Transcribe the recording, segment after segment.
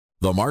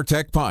The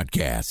MarTech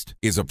Podcast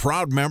is a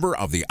proud member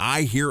of the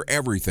I Hear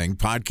Everything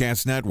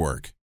Podcast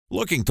Network.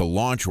 Looking to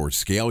launch or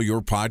scale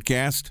your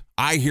podcast?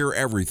 I Hear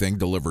Everything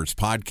delivers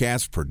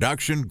podcast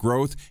production,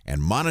 growth,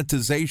 and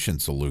monetization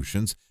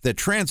solutions that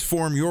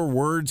transform your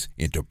words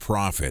into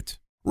profit.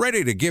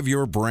 Ready to give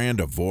your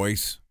brand a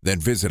voice? Then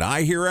visit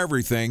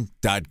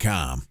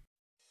iheareverything.com.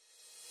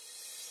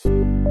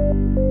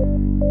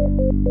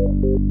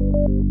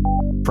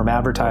 From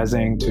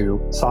advertising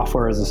to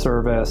software as a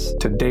service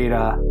to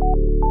data.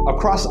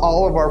 Across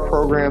all of our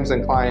programs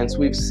and clients,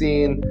 we've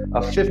seen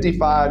a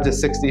 55 to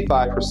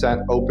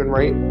 65% open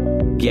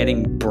rate.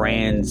 Getting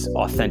brands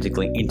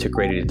authentically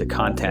integrated into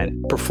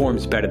content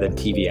performs better than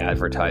TV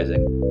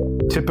advertising.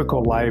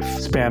 Typical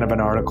lifespan of an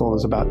article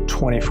is about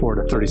 24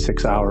 to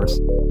 36 hours.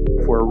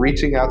 If we're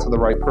reaching out to the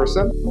right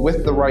person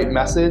with the right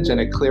message and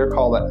a clear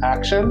call to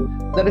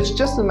action, then it's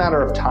just a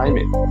matter of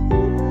timing.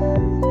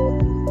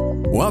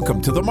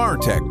 Welcome to the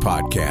MarTech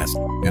Podcast,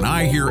 an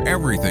I Hear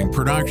Everything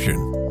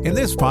production. In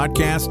this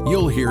podcast,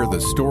 you'll hear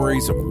the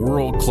stories of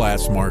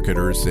world-class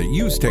marketers that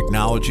use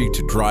technology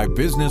to drive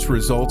business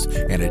results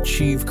and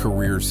achieve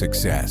career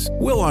success.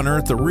 We'll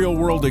unearth the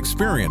real-world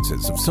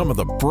experiences of some of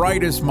the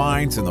brightest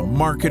minds in the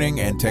marketing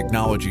and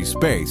technology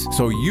space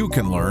so you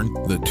can learn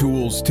the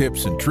tools,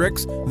 tips, and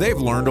tricks they've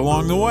learned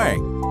along the way.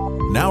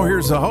 Now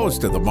here's the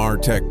host of the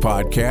MarTech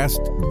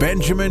Podcast,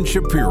 Benjamin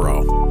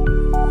Shapiro.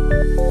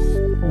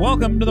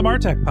 Welcome to the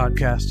MarTech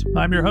Podcast.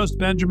 I'm your host,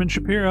 Benjamin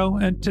Shapiro,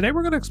 and today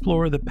we're going to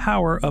explore the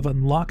power of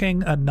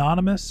unlocking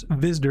anonymous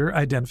visitor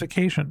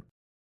identification.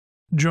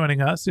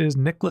 Joining us is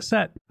Nick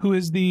Lissette, who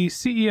is the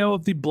CEO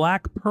of the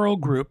Black Pearl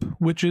Group,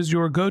 which is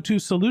your go-to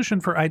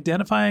solution for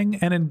identifying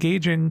and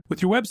engaging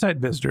with your website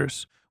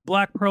visitors.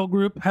 Black Pearl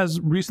Group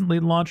has recently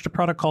launched a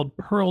product called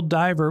Pearl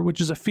Diver, which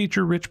is a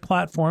feature-rich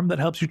platform that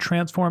helps you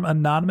transform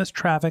anonymous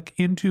traffic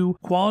into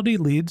quality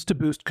leads to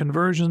boost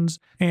conversions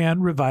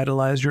and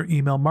revitalize your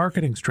email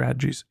marketing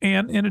strategies.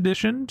 And in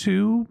addition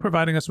to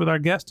providing us with our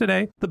guest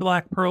today, the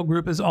Black Pearl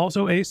Group is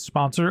also a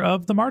sponsor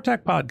of the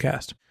MarTech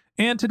Podcast.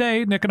 And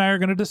today, Nick and I are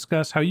going to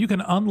discuss how you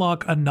can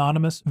unlock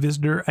anonymous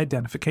visitor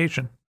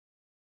identification.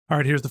 All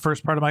right, here's the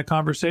first part of my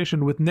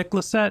conversation with Nick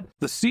Lissette,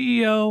 the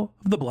CEO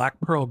of the Black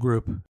Pearl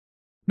Group.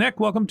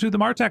 Nick, welcome to the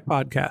MarTech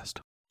Podcast.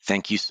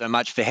 Thank you so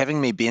much for having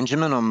me,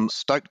 Benjamin. I'm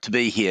stoked to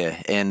be here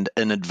and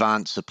in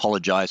advance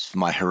apologize for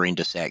my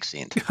horrendous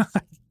accent.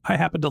 I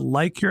happen to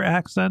like your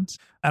accent,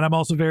 and I'm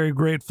also very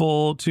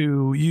grateful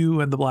to you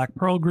and the Black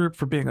Pearl Group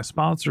for being a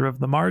sponsor of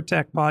the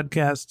MarTech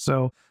Podcast.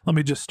 So let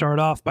me just start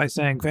off by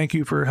saying thank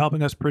you for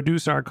helping us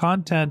produce our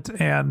content,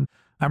 and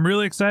I'm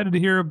really excited to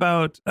hear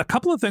about a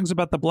couple of things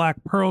about the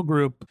Black Pearl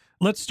Group.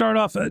 Let's start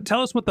off.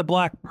 Tell us what the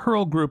Black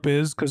Pearl Group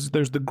is, because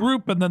there's the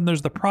group and then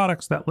there's the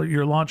products that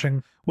you're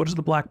launching. What does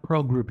the Black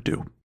Pearl Group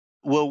do?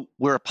 Well,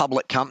 we're a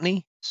public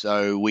company,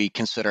 so we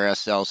consider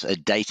ourselves a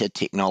data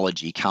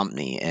technology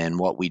company. And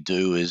what we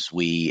do is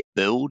we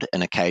build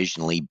and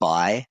occasionally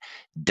buy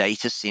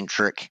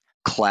data-centric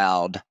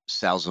cloud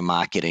sales and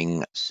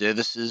marketing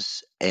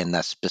services, and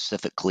they're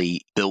specifically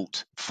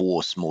built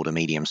for small to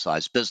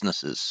medium-sized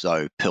businesses.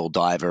 So Pearl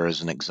Diver is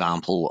an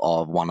example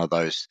of one of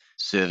those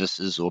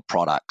services or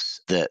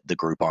products that the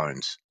group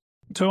owns.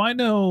 So I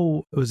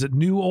know, was it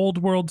New Old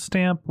World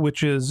Stamp,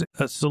 which is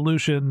a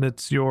solution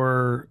that's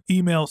your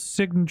email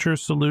signature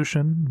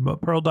solution,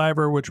 Pearl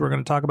Diver, which we're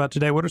going to talk about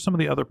today. What are some of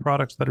the other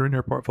products that are in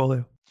your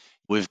portfolio?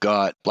 We've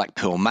got Black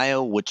Pearl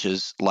Mail, which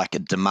is like a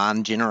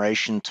demand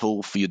generation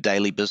tool for your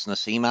daily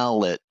business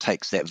email. It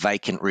takes that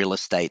vacant real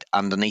estate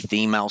underneath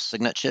the email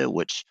signature,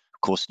 which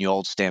of course New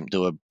Old Stamp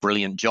do a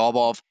brilliant job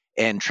of,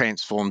 and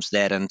transforms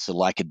that into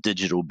like a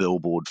digital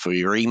billboard for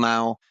your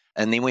email.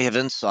 And then we have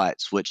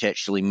Insights, which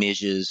actually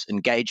measures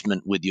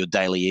engagement with your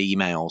daily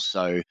emails.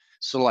 So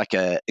sort of like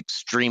a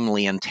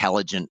extremely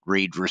intelligent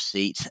read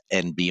receipt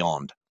and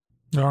beyond.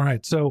 All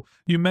right. So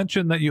you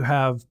mentioned that you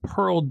have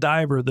Pearl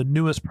Diver, the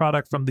newest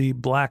product from the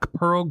Black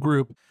Pearl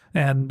Group.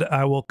 And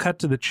I will cut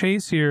to the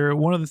chase here.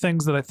 One of the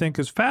things that I think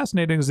is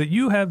fascinating is that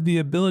you have the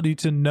ability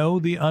to know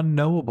the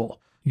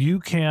unknowable. You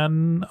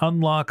can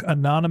unlock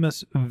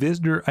anonymous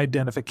visitor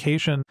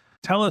identification.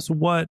 Tell us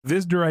what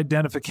visitor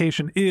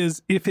identification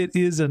is. If it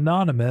is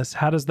anonymous,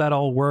 how does that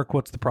all work?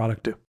 What's the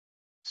product do?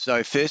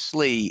 So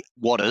firstly,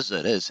 what is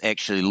it? It's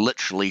actually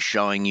literally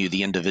showing you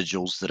the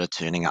individuals that are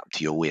turning up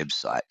to your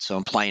website. So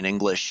in plain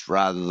English,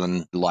 rather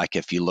than like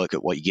if you look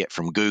at what you get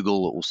from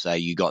Google, it will say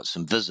you got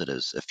some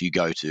visitors. If you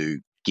go to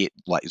get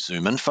like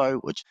Zoom Info,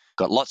 which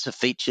got lots of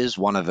features,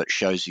 one of it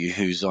shows you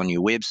who's on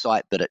your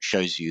website, but it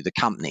shows you the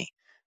company.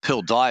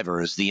 Pearl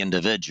Diver is the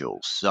individual.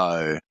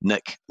 So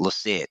Nick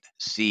Lissette,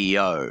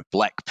 CEO,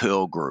 Black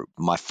Pearl Group,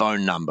 my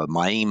phone number,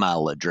 my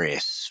email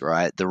address,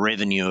 right? The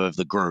revenue of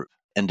the group.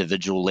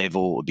 Individual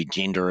level would be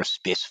gender,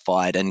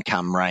 specified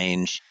income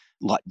range,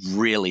 like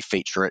really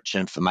feature-rich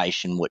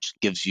information, which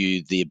gives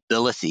you the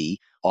ability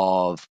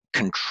of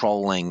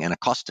controlling in a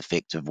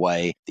cost-effective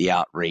way the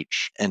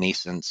outreach. In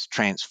essence,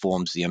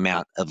 transforms the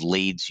amount of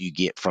leads you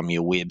get from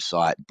your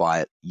website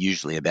by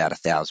usually about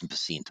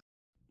 1,000%.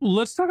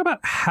 Let's talk about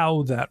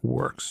how that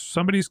works.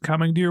 Somebody's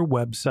coming to your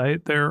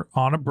website. They're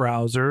on a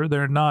browser.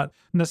 They're not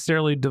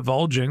necessarily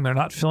divulging. They're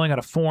not filling out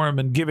a form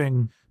and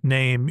giving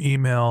name,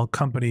 email,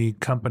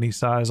 company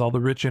size, all the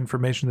rich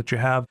information that you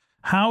have.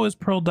 How is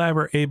Pearl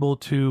Diver able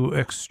to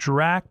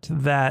extract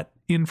that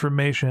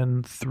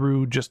information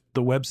through just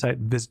the website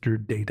visitor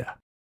data?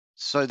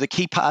 So the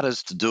key part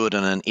is to do it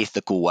in an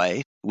ethical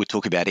way. We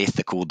talk about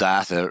ethical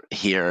data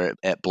here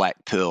at Black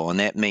Pearl, and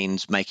that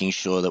means making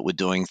sure that we're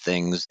doing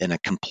things in a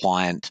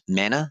compliant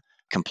manner,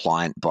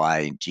 compliant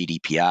by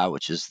GDPR,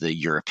 which is the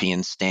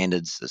European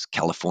standards, there's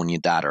California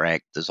Data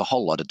Act, there's a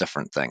whole lot of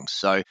different things.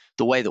 So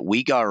the way that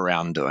we go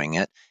around doing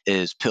it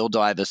is Pearl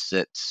Diver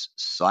sits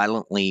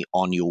silently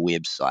on your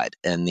website,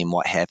 and then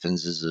what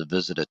happens is a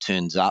visitor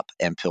turns up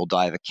and Pearl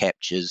Diver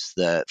captures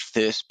the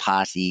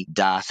first-party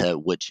data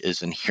which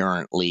is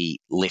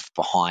inherently left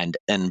behind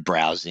in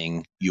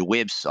browsing your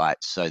website.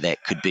 So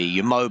that could be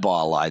your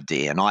mobile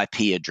ID, an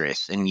IP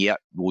address, and yet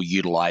we'll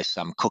utilize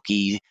some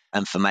cookie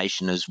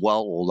information as well,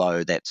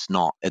 although that's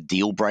not a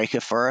deal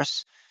breaker for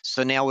us.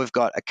 So now we've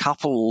got a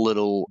couple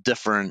little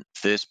different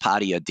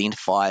first-party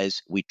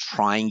identifiers. We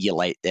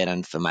triangulate that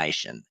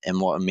information. And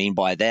what I mean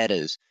by that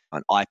is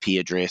an IP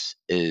address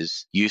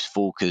is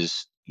useful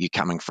because you're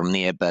coming from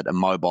there, but a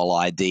mobile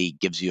ID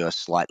gives you a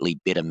slightly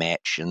better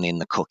match, and then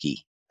the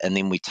cookie. And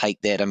then we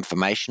take that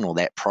information or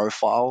that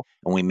profile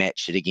and we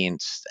match it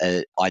against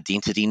an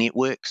identity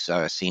network.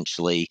 So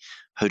essentially,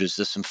 who does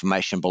this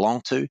information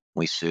belong to?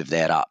 We serve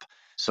that up.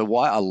 So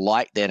why I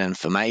like that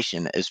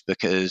information is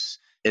because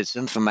it's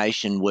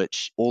information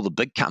which all the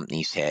big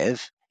companies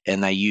have,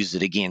 and they use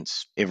it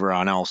against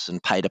everyone else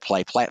in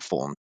pay-to-play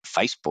platform.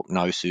 Facebook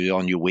knows who's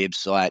on your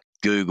website,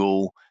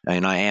 Google,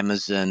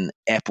 Amazon,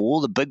 Apple,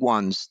 all the big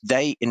ones,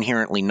 they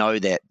inherently know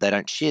that. They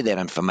don't share that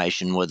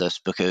information with us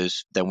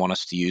because they want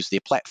us to use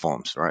their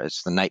platforms, right?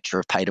 It's the nature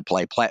of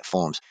pay-to-play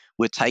platforms.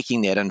 We're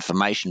taking that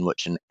information,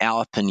 which in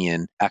our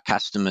opinion, our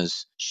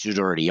customers should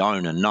already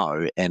own and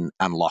know, and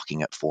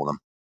unlocking it for them.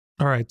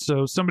 All right,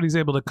 so somebody's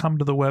able to come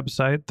to the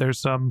website. There's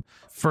some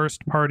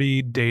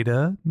first-party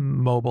data,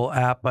 mobile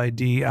app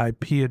ID,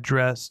 IP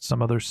address,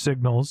 some other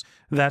signals.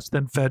 That's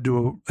then fed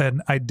to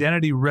an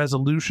identity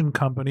resolution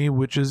company,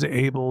 which is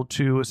able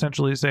to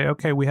essentially say,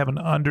 okay, we have an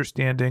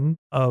understanding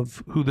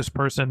of who this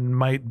person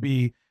might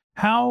be.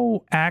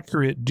 How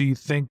accurate do you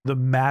think the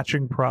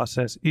matching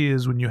process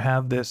is when you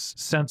have this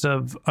sense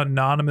of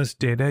anonymous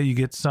data? You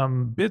get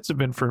some bits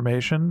of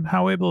information.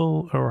 How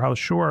able or how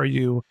sure are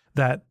you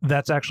that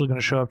that's actually going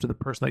to show up to the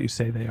person that you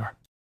say they are?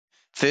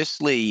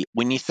 Firstly,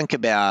 when you think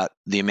about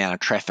the amount of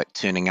traffic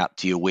turning up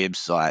to your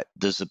website,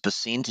 there's a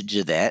percentage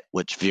of that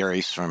which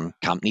varies from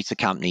company to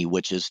company,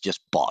 which is just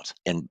bot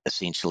and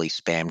essentially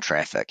spam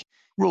traffic.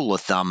 Rule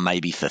of thumb,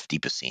 maybe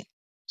 50%.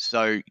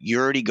 So you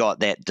already got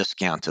that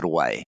discounted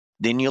away.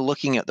 Then you're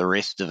looking at the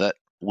rest of it.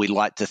 We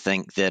like to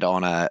think that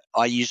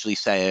I usually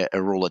say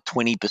a rule of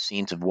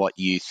 20% of what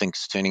you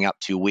think's turning up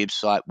to your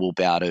website will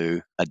be able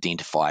to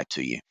identify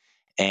to you.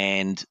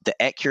 And the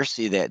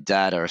accuracy of that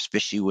data,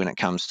 especially when it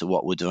comes to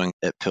what we're doing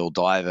at Pearl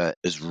Diver,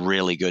 is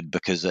really good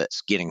because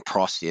it's getting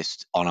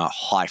processed on a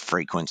high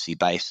frequency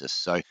basis.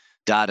 So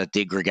data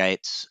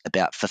degradates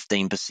about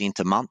 15%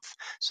 a month.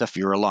 So if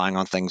you're relying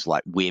on things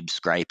like web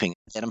scraping,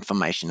 that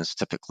information is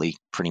typically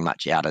pretty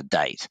much out of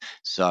date.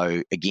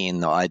 So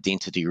again, the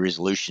identity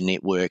resolution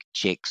network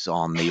checks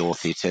on the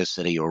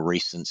authenticity or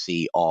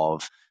recency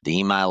of the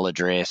email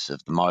address,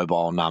 of the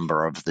mobile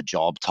number, of the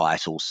job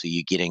title. So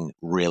you're getting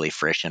really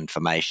fresh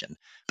information.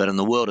 But in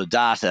the world of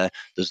data,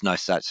 there's no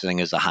such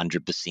thing as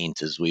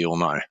 100%, as we all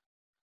know.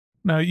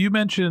 Now, you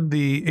mentioned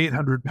the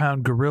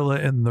 800-pound gorilla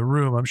in the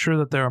room. I'm sure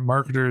that there are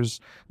marketers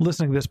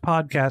listening to this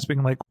podcast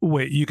being like,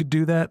 wait, you could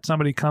do that?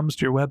 Somebody comes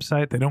to your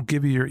website, they don't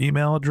give you your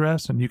email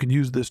address, and you can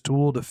use this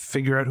tool to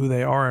figure out who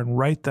they are and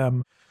write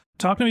them.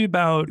 Talk to me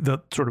about the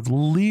sort of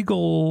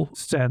legal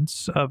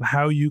sense of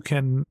how you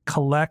can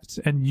collect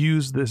and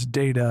use this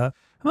data.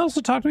 And also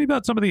talk to me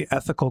about some of the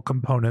ethical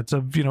components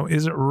of,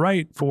 is it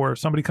right for if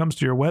somebody comes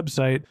to your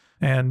website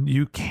and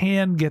you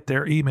can get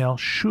their email,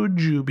 should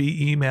you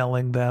be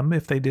emailing them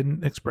if they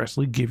didn't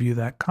expressly give you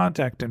that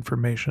contact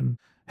information?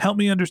 Help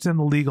me understand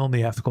the legal and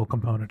the ethical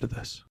component of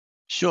this.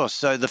 Sure.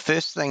 So the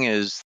first thing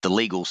is the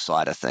legal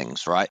side of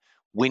things, right?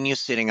 When you're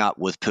setting up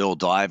with Pearl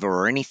Diver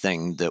or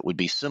anything that would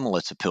be similar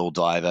to Pearl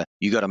Diver,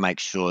 you got to make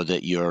sure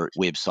that your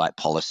website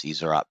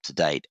policies are up to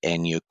date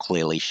and you're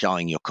clearly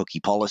showing your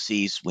cookie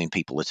policies when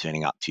people are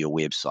turning up to your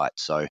website.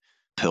 So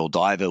Pearl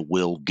Diver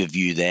will give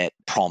you that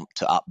prompt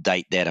to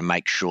update that and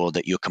make sure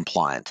that you're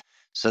compliant.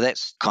 So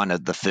that's kind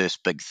of the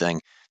first big thing.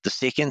 The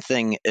second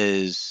thing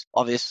is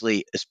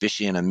obviously,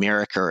 especially in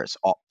America, it's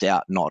opt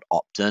out, not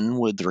opt in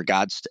with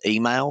regards to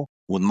email.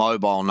 With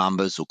mobile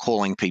numbers or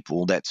calling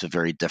people, that's a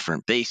very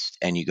different beast.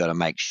 And you got to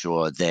make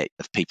sure that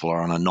if people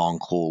are on a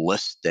non-call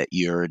list, that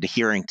you're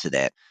adhering to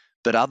that.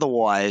 But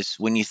otherwise,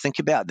 when you think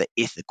about the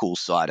ethical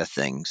side of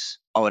things,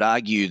 I would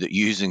argue that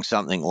using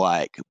something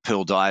like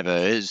Pearl Diver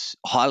is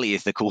highly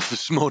ethical for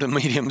small to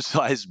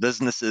medium-sized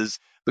businesses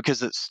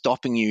because it's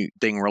stopping you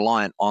being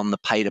reliant on the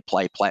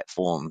pay-to-play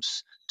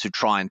platforms to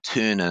try and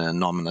turn an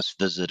anonymous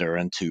visitor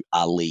into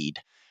a lead,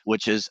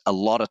 which is a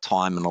lot of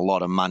time and a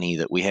lot of money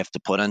that we have to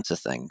put into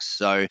things.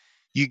 So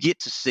you get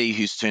to see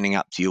who's turning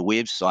up to your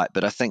website,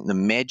 but I think the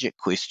magic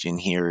question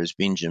here is,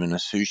 Benjamin,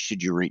 is who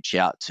should you reach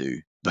out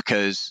to?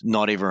 Because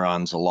not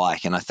everyone's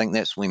alike. And I think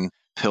that's when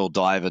Pearl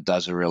Diver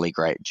does a really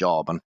great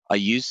job. And I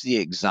use the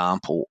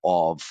example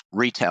of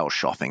retail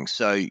shopping.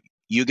 So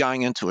you're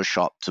going into a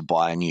shop to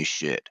buy a new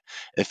shirt.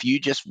 If you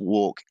just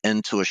walk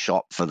into a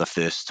shop for the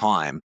first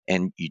time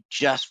and you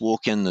just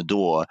walk in the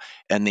door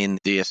and then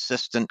the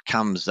assistant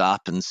comes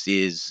up and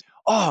says,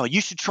 "Oh, you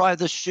should try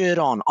this shirt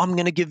on. I'm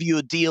going to give you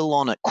a deal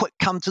on it. Quick,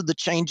 come to the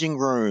changing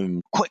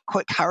room. Quick,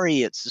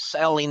 hurry. It's the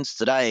sale ends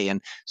today,"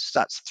 and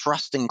starts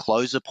thrusting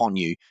clothes upon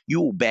you, you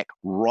will back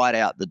right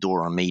out the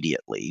door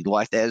immediately.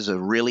 Like, that is a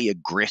really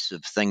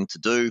aggressive thing to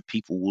do.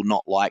 People will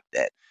not like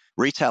that.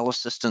 Retail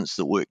assistants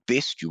that work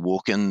best, you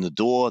walk in the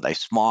door, they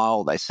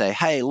smile, they say,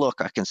 "Hey, look,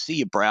 I can see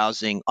you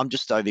browsing. I'm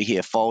just over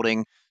here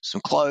folding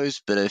some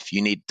clothes, but if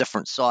you need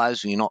different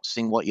size or you're not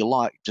seeing what you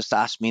like, just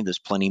ask me. There's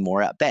plenty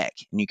more out back."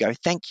 And you go,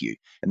 "Thank you."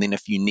 And then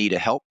if you need a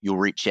help, you'll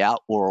reach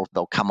out, or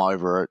they'll come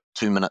over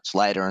 2 minutes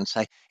later and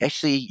say,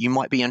 "Actually, you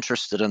might be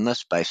interested in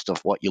this based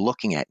off what you're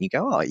looking at." And you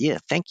go, "Oh, yeah,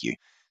 thank you."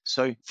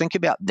 So think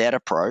about that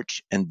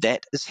approach, and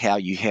that is how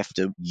you have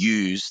to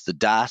use the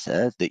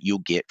data that you'll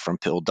get from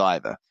Pearl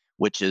Diver,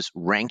 which is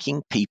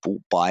ranking people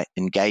by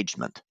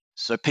engagement.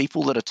 So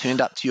people that are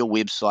turned up to your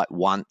website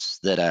once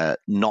that are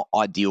not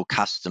ideal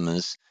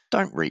customers,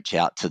 don't reach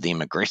out to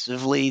them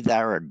aggressively.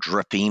 They're a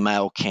drip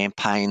email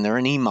campaign. They're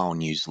an email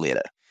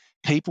newsletter.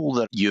 People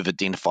that you've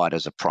identified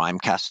as a prime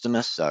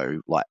customer, so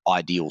like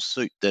Ideal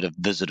Suit, that have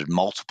visited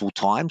multiple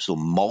times or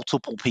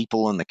multiple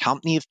people in the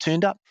company have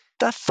turned up,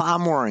 they're far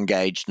more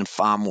engaged and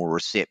far more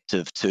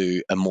receptive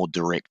to a more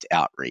direct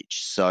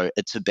outreach. So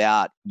it's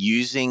about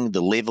using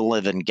the level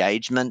of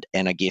engagement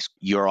and I guess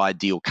your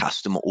ideal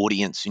customer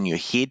audience in your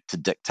head to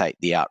dictate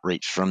the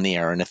outreach from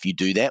there. And if you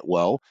do that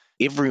well,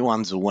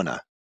 everyone's a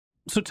winner.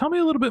 So tell me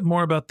a little bit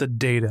more about the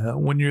data.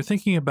 When you're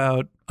thinking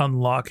about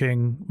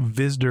unlocking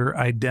visitor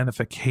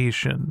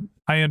identification,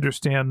 I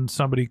understand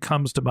somebody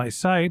comes to my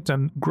site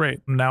and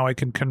great, now I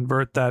can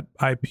convert that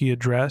IP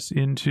address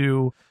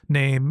into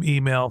name,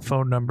 email,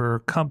 phone number,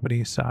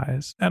 company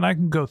size, and I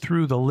can go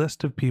through the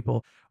list of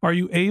people. Are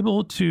you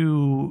able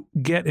to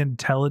get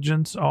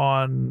intelligence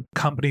on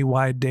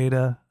company-wide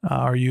data?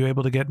 Are you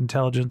able to get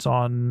intelligence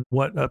on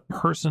what a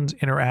person's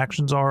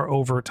interactions are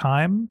over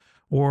time?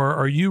 Or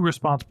are you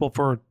responsible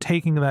for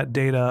taking that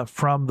data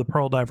from the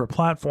Pearl Diver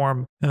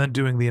platform and then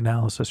doing the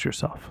analysis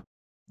yourself?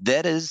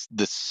 That is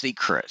the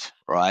secret,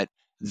 right?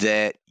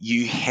 That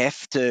you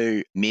have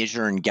to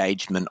measure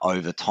engagement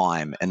over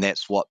time, and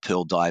that's what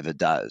Pearl Diver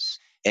does.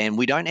 And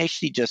we don't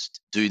actually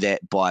just do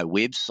that by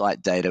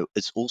website data,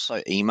 it's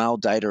also email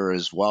data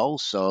as well.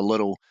 So a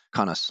little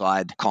kind of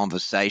side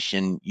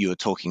conversation, you were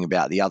talking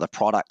about the other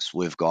products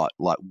we've got,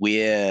 like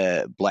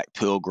where Black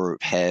Pearl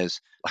Group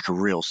has like a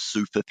real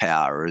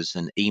superpower is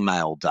in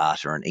email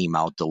data and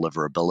email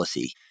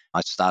deliverability.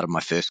 I started my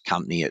first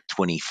company at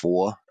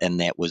 24, and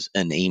that was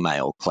in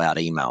email, cloud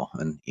email.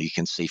 And you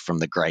can see from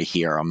the gray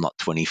hair, I'm not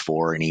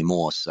 24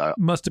 anymore. So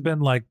must have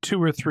been like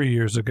 2 or 3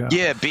 years ago.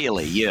 Yeah,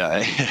 barely.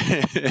 Yeah.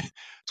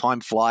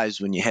 Time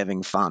flies when you're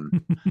having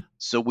fun.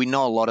 So we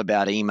know a lot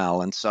about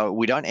email. And so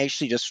we don't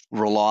actually just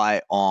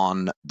rely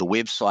on the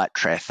website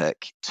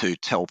traffic to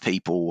tell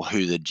people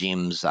who the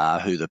gems are,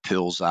 who the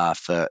pearls are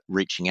for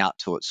reaching out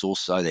to. It's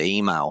also the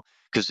email.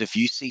 Because if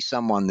you see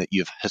someone that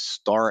you've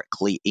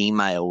historically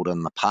emailed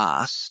in the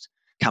past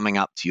coming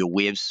up to your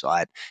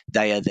website,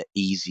 they are the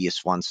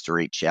easiest ones to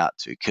reach out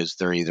to because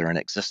they're either an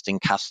existing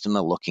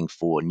customer looking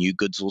for new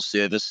goods or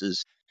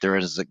services. There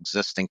is an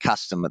existing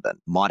customer that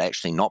might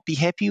actually not be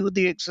happy with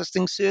the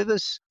existing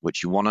service,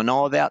 which you want to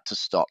know about to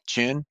stop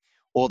churn.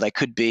 Or they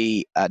could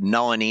be a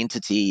known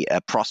entity,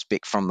 a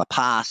prospect from the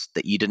past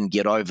that you didn't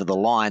get over the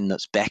line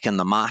that's back in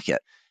the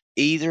market.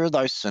 Either of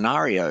those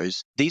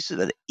scenarios, these are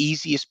the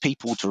easiest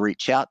people to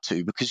reach out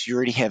to because you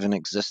already have an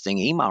existing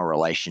email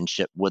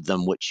relationship with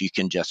them, which you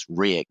can just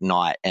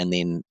reignite and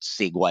then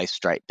segue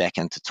straight back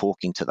into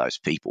talking to those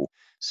people.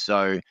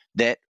 So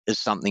that is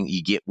something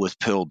you get with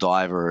Pearl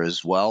Diver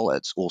as well.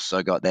 It's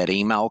also got that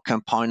email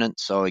component.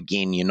 So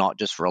again, you're not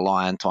just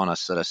reliant on a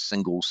sort of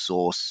single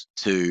source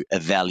to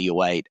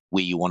evaluate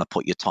where you want to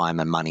put your time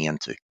and money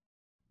into.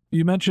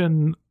 You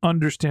mentioned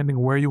understanding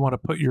where you want to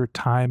put your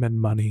time and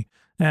money.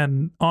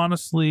 And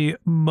honestly,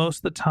 most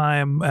of the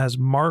time as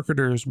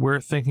marketers, we're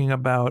thinking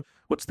about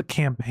what's the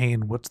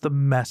campaign, what's the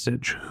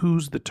message,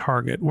 who's the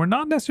target. We're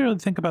not necessarily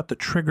thinking about the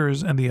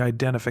triggers and the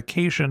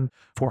identification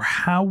for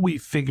how we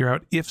figure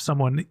out if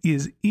someone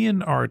is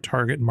in our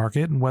target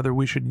market and whether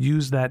we should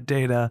use that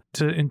data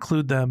to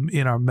include them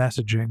in our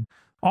messaging.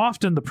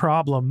 Often the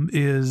problem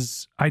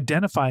is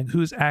identifying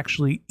who's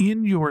actually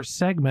in your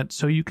segment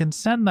so you can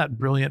send that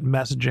brilliant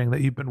messaging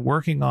that you've been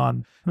working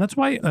on. And that's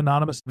why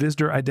anonymous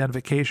visitor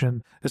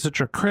identification is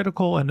such a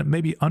critical and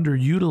maybe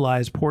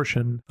underutilized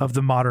portion of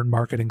the modern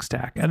marketing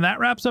stack. And that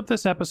wraps up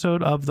this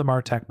episode of the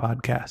MarTech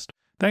Podcast.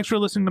 Thanks for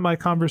listening to my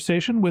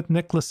conversation with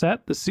Nick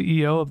Lissette, the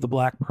CEO of the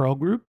Black Pearl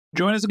Group.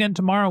 Join us again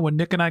tomorrow when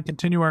Nick and I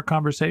continue our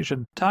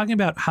conversation talking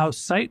about how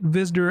site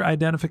visitor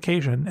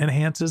identification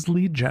enhances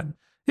lead gen.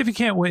 If you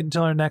can't wait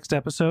until our next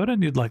episode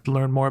and you'd like to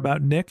learn more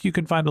about Nick, you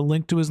can find a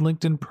link to his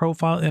LinkedIn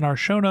profile in our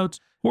show notes,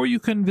 or you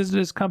can visit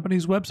his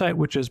company's website,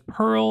 which is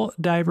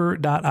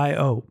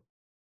pearldiver.io.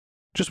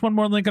 Just one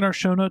more link in our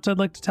show notes I'd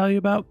like to tell you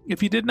about.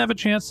 If you didn't have a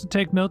chance to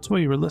take notes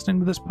while you were listening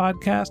to this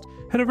podcast,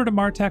 head over to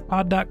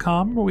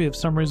martechpod.com, where we have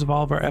summaries of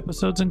all of our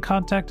episodes and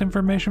contact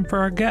information for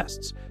our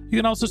guests. You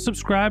can also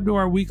subscribe to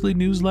our weekly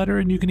newsletter,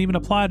 and you can even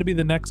apply to be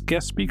the next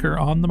guest speaker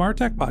on the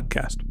Martech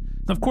podcast.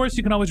 Of course,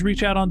 you can always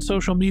reach out on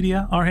social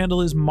media. Our handle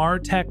is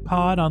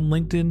MarTechPod on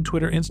LinkedIn,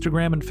 Twitter,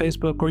 Instagram, and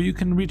Facebook, or you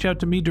can reach out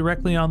to me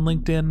directly on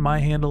LinkedIn. My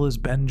handle is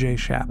Ben J.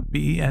 Shap,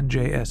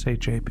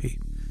 BenJShap.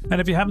 And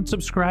if you haven't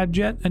subscribed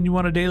yet and you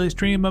want a daily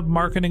stream of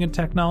marketing and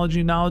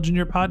technology knowledge in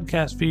your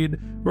podcast feed,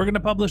 we're going to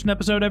publish an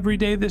episode every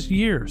day this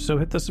year. So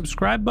hit the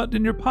subscribe button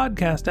in your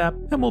podcast app,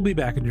 and we'll be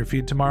back in your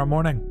feed tomorrow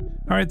morning.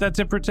 All right, that's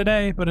it for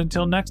today. But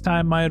until next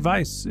time, my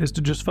advice is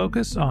to just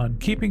focus on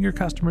keeping your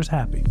customers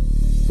happy.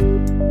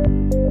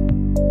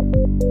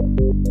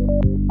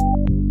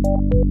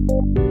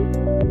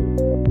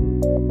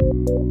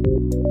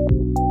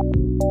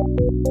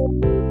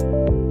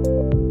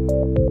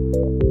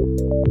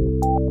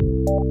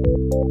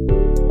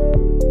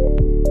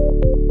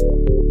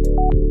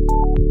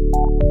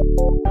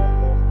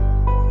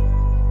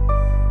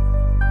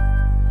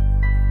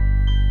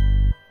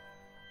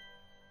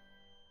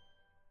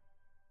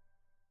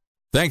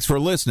 Thanks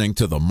for listening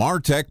to the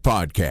Martech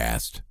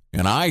Podcast,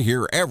 and I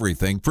Hear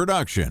Everything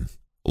production.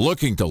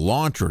 Looking to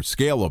launch or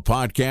scale a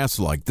podcast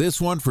like this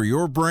one for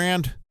your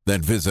brand?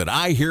 Then visit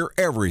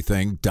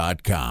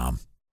iheareverything.com.